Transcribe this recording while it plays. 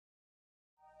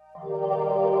Welcome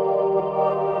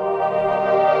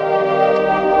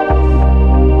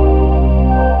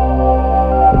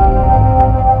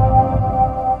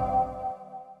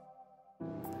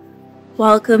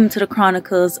to the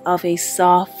Chronicles of a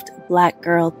Soft Black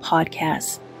Girl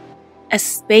podcast, a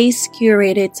space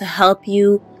curated to help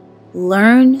you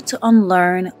learn to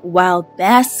unlearn while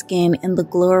basking in the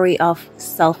glory of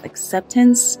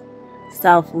self-acceptance,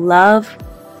 self-love,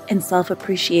 and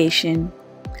self-appreciation.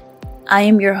 I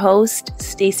am your host,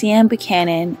 Stacy-Ann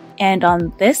Buchanan, and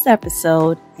on this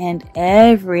episode and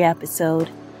every episode,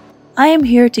 I am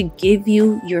here to give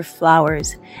you your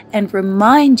flowers and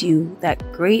remind you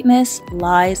that greatness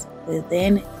lies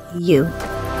within you.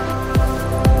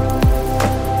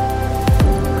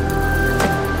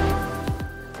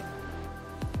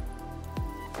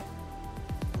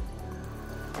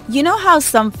 You know how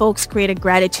some folks create a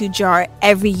gratitude jar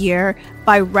every year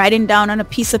by writing down on a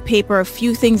piece of paper a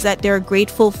few things that they're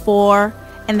grateful for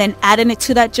and then adding it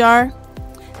to that jar?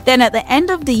 Then at the end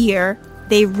of the year,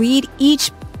 they read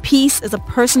each piece as a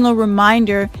personal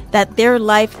reminder that their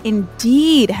life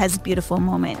indeed has beautiful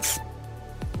moments.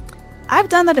 I've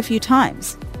done that a few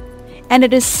times, and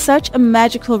it is such a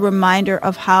magical reminder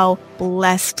of how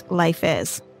blessed life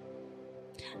is.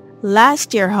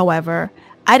 Last year, however,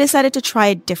 I decided to try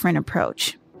a different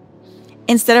approach.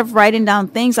 Instead of writing down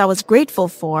things I was grateful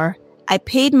for, I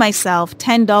paid myself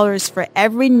 $10 for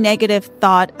every negative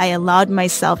thought I allowed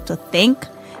myself to think,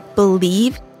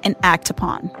 believe, and act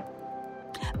upon.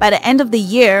 By the end of the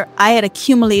year, I had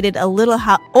accumulated over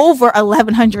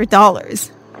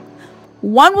 $1,100.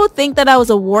 One would think that I was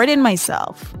awarding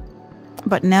myself,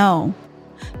 but no.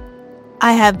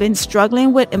 I have been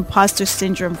struggling with imposter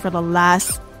syndrome for the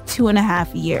last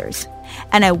 2.5 years,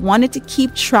 and I wanted to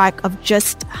keep track of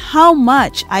just how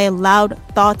much I allowed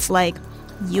thoughts like,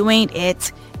 you ain't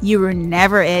it, you were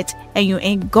never it, and you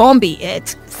ain't gonna be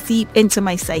it, seep into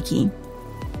my psyche.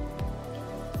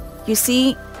 You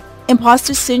see,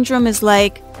 imposter syndrome is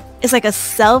like a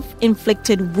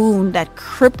self-inflicted wound that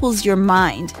cripples your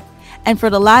mind. And for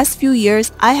the last few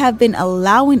years, I have been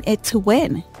allowing it to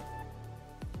win.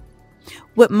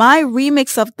 With my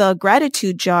remix of the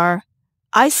gratitude jar,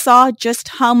 I saw just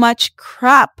how much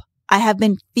crap I have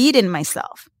been feeding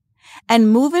myself. And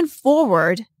moving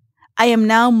forward, I am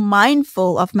now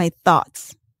mindful of my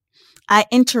thoughts. I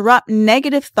interrupt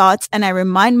negative thoughts and I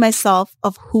remind myself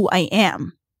of who I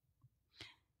am.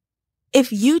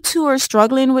 If you too are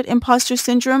struggling with imposter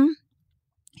syndrome,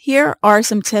 here are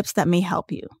some tips that may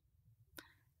help you.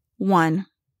 1,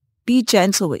 be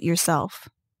gentle with yourself.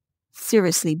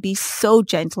 Seriously, be so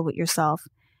gentle with yourself.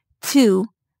 2,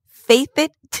 faith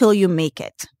it till you make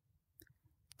it.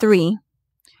 3,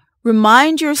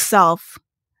 remind yourself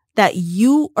that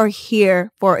you are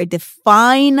here for a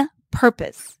defined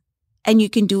purpose and you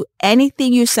can do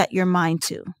anything you set your mind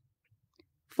to.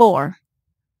 4,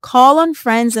 call on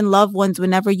friends and loved ones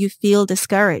whenever you feel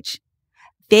discouraged.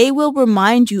 They will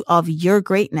remind you of your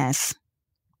greatness.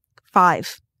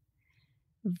 5,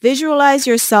 visualize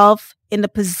yourself in the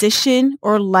position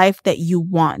or life that you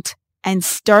want and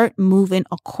start moving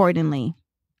accordingly.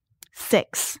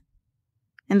 6,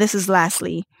 and this is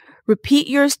lastly, repeat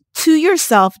to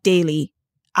yourself daily,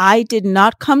 I did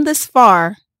not come this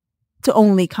far to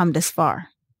only come this far.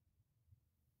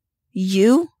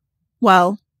 You,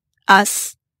 well,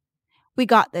 us, we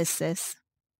got this, sis.